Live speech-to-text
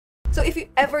So if you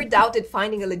ever doubted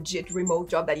finding a legit remote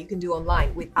job that you can do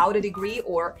online without a degree,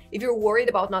 or if you're worried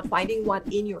about not finding one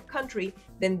in your country,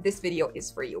 then this video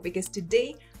is for you, because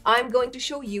today I'm going to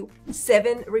show you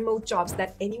 7 remote jobs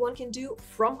that anyone can do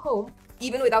from home,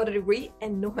 even without a degree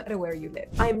and no matter where you live.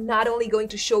 I'm not only going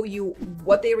to show you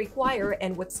what they require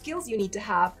and what skills you need to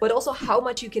have, but also how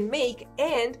much you can make,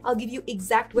 and I'll give you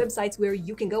exact websites where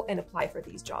you can go and apply for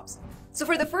these jobs. So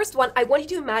for the first one, I want you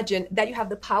to imagine that you have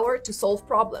the power to solve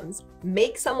problems,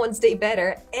 make someone's day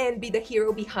better, and be the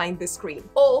hero behind the screen,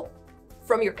 all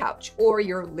from your couch or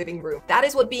your living room. That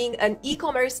is what being an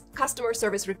e-commerce customer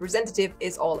service representative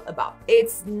is all about.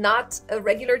 It's not a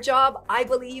regular job. I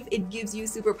believe it gives you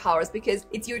superpowers because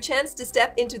it's your chance to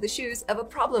step into the shoes of a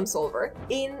problem solver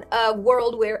in a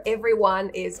world where everyone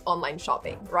is online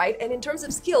shopping, right? And in terms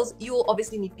of skills, you'll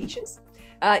obviously need patience.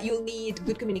 You'll need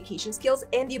good communication skills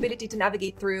and the ability to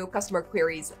navigate through customer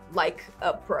queries like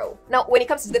a pro. Now, when it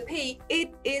comes to the pay,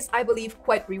 it is, I believe,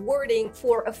 quite rewarding.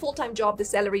 For a full-time job, the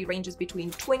salary ranges between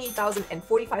 $20,000 and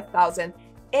 $45,000.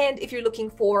 And if you're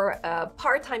looking for a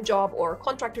part-time job or a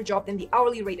contractor job, then the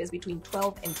hourly rate is between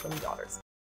 $12 and $20.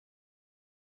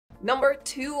 Number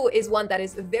 2 is one that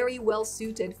is very well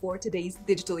suited for today's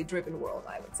digitally driven world,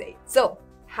 I would say. So,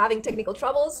 having technical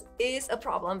troubles is a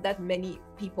problem that many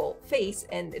people face,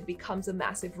 and it becomes a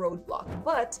massive roadblock.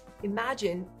 But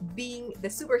imagine being the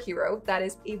superhero that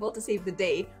is able to save the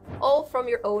day all from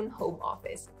your own home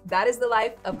office. That is the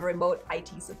life of a remote IT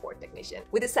support technician.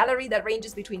 With a salary that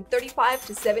ranges between $35,000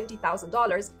 to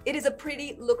 $70,000, it is a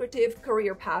pretty lucrative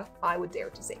career path, I would dare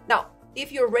to say. Now, if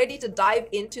you're ready to dive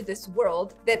into this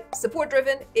world, then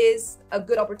support-driven is a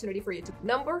good opportunity for you to.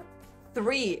 Number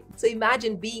 3. So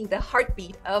imagine being the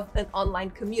heartbeat of an online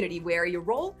community where your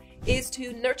role is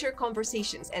to nurture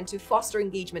conversations and to foster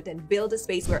engagement and build a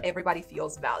space where everybody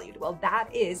feels valued. Well, that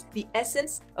is the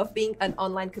essence of being an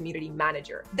online community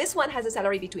manager. This one has a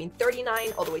salary between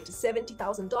 $39,000 all the way to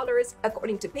 $70,000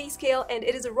 according to pay scale, and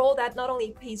it is a role that not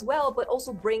only pays well but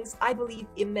also brings, I believe,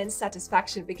 immense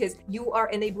satisfaction because you are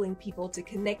enabling people to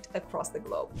connect across the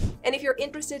globe. And if you're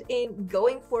interested in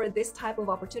going for this type of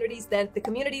opportunities, then the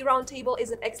Community Roundtable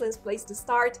is an excellent place to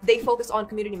start. They focus on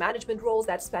community management roles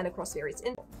that span across various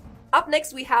industries. Up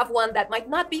next, we have one that might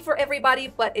not be for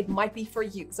everybody, but it might be for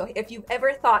you. So if you've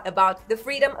ever thought about the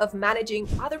freedom of managing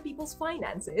other people's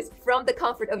finances from the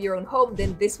comfort of your own home,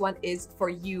 then this one is for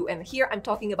you. And here I'm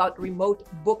talking about remote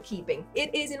bookkeeping.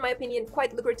 It is, in my opinion,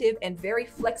 quite lucrative and very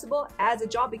flexible as a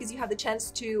job because you have the chance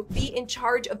to be in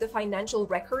charge of the financial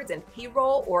records and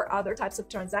payroll or other types of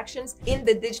transactions in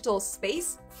the digital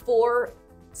space for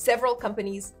several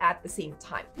companies at the same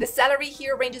time. The salary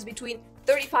here ranges between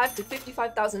 $35,000 to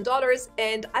 $55,000,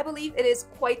 and I believe it is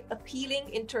quite appealing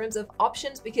in terms of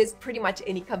options because pretty much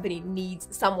any company needs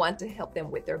someone to help them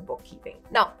with their bookkeeping.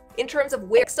 Now, in terms of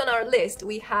where next on our list,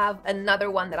 we have another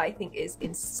one that I think is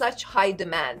in such high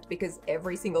demand because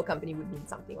every single company would need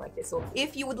something like this. So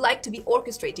if you would like to be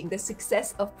orchestrating the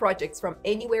success of projects from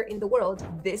anywhere in the world,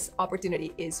 this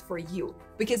opportunity is for you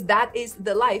because that is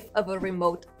the life of a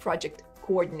remote project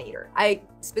coordinator. I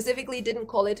specifically didn't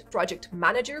call it project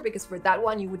manager because for that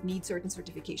one you would need certain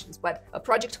certifications, but a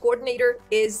project coordinator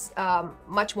is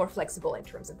much more flexible in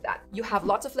terms of that. You have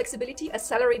lots of flexibility, a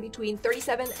salary between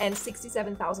 $37,000 and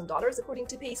 $67,000 according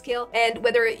to pay scale, and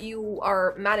whether you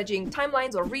are managing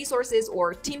timelines or resources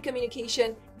or team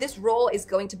communication, this role is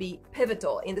going to be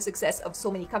pivotal in the success of so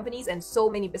many companies, and so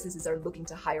many businesses are looking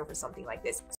to hire for something like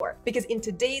this. Because in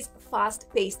today's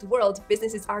fast-paced world,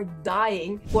 businesses are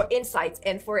dying for insights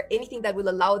and for anything that will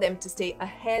allow them to stay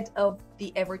ahead of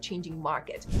the ever-changing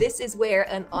market. This is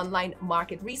where an online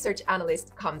market research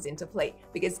analyst comes into play,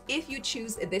 because if you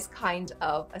choose this kind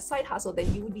of a side hustle,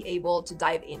 then you would be able to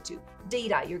dive into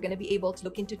data, you're going to be able to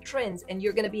look into trends, and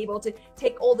you're going to be able to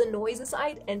take all the noise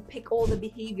aside and pick all the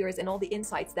behaviors and all the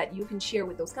insights that you can share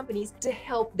with those companies to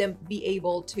help them be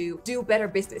able to do better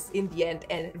business in the end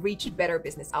and reach better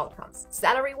business outcomes.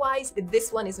 Salary-wise,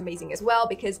 this one is amazing as well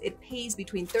because it pays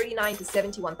between $39,000 to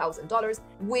 $71,000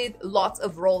 with lots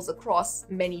of roles across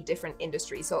many different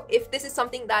industries. So if this is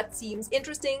something that seems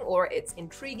interesting or it's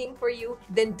intriguing for you,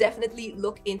 then definitely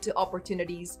look into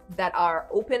opportunities that are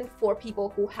open for people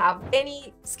who have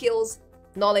any skills,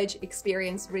 knowledge,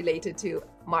 experience related to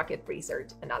market research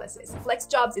analysis.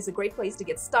 FlexJobs is a great place to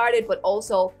get started, but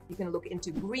also you can look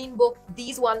into Greenbook.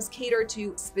 These ones cater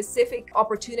to specific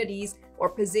opportunities or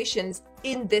positions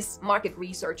in this market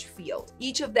research field.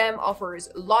 Each of them offers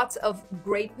lots of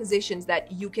great positions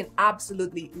that you can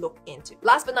absolutely look into.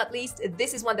 Last but not least,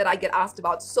 this is one that I get asked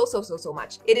about so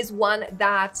much. It is one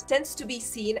that tends to be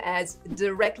seen as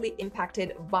directly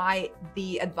impacted by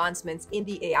the advancements in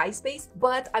the AI space,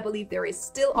 but I believe there is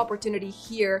still opportunity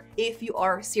here if you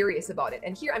are serious about it.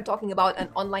 And here I'm talking about an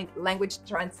online language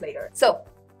translator. So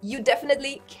you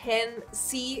definitely can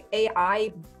see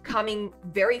AI coming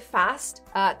very fast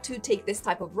to take this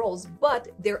type of roles, but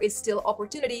there is still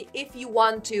opportunity if you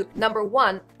want to, number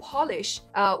one, polish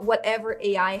whatever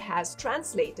AI has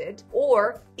translated,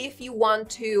 or if you want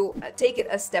to take it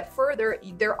a step further,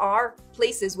 there are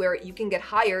places where you can get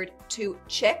hired to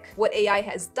check what AI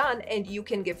has done and you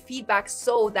can give feedback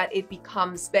so that it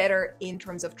becomes better in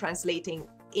terms of translating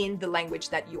in the language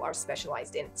that you are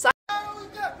specialized in.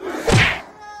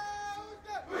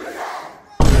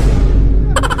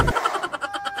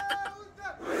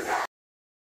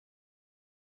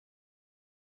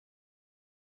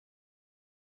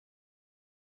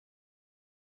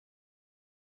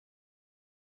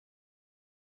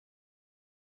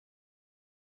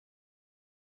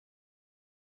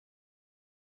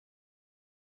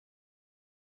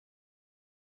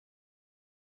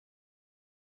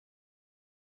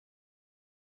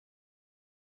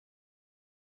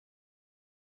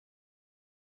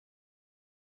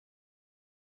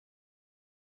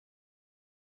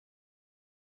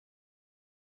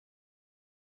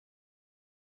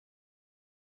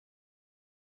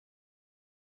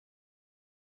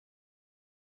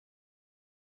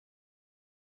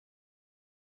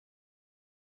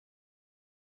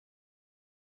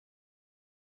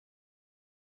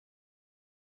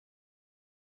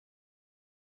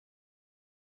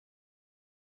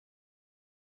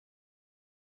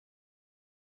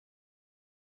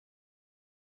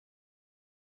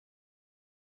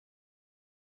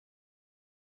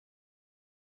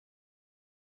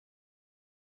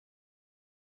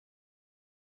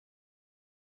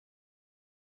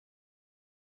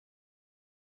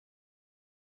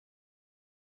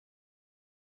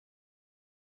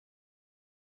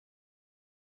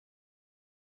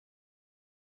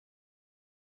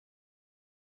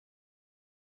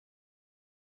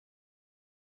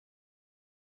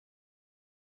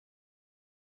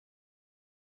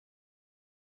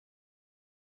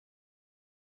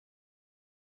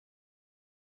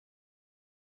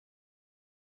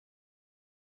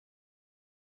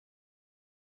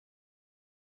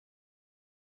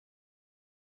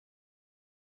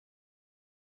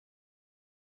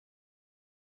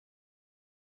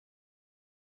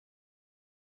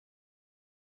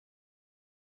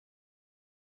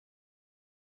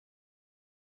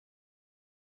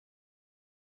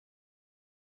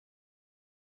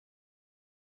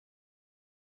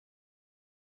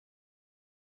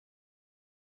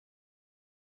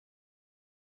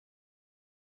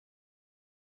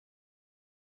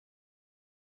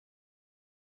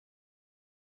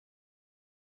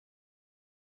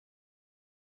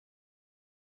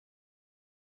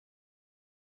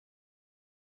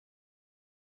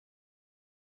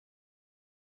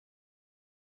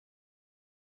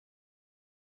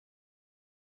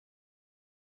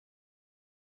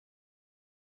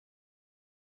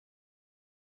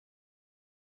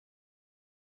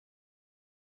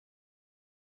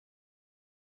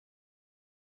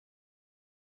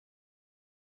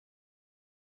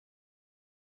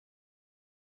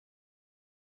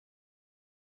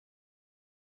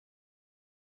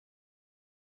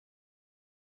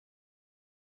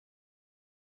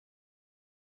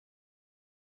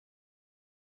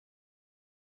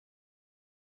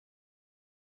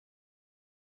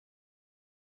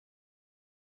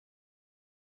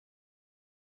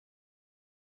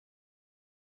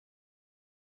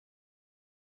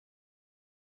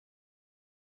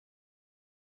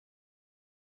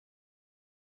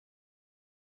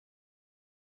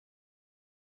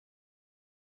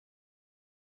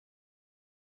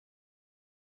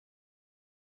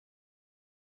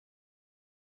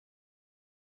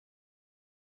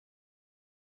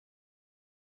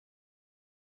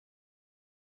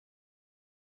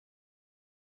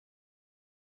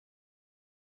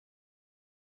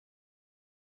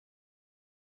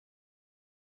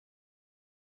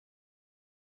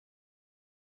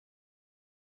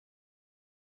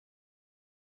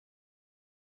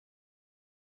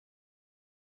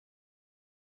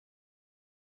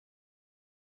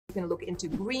 You can look into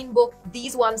Greenbook.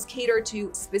 These ones cater to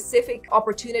specific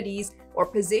opportunities or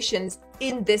positions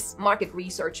in this market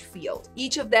research field.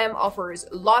 Each of them offers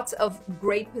lots of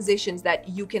great positions that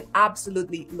you can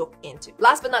absolutely look into.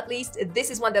 Last but not least, this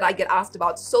is one that I get asked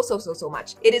about so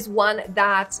much. It is one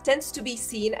that tends to be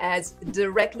seen as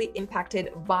directly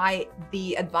impacted by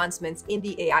the advancements in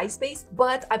the AI space,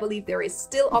 but I believe there is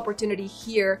still opportunity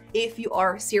here if you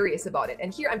are serious about it.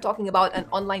 And here I'm talking about an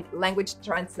online language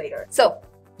translator. So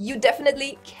you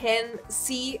definitely can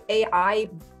see AI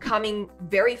coming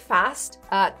very fast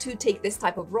to take this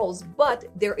type of roles, but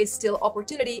there is still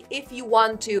opportunity if you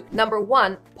want to, number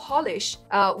one, polish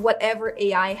whatever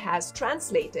AI has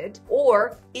translated,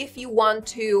 or if you want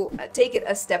to take it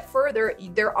a step further,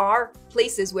 there are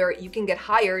places where you can get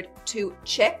hired to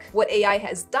check what AI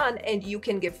has done and you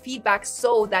can give feedback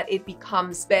so that it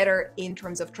becomes better in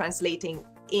terms of translating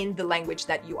in the language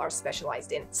that you are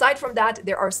specialized in. Aside from that,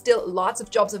 there are still lots of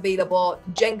jobs available.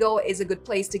 Django is a good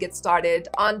place to get started.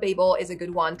 On Babel is a good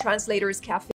one. Translators Cafe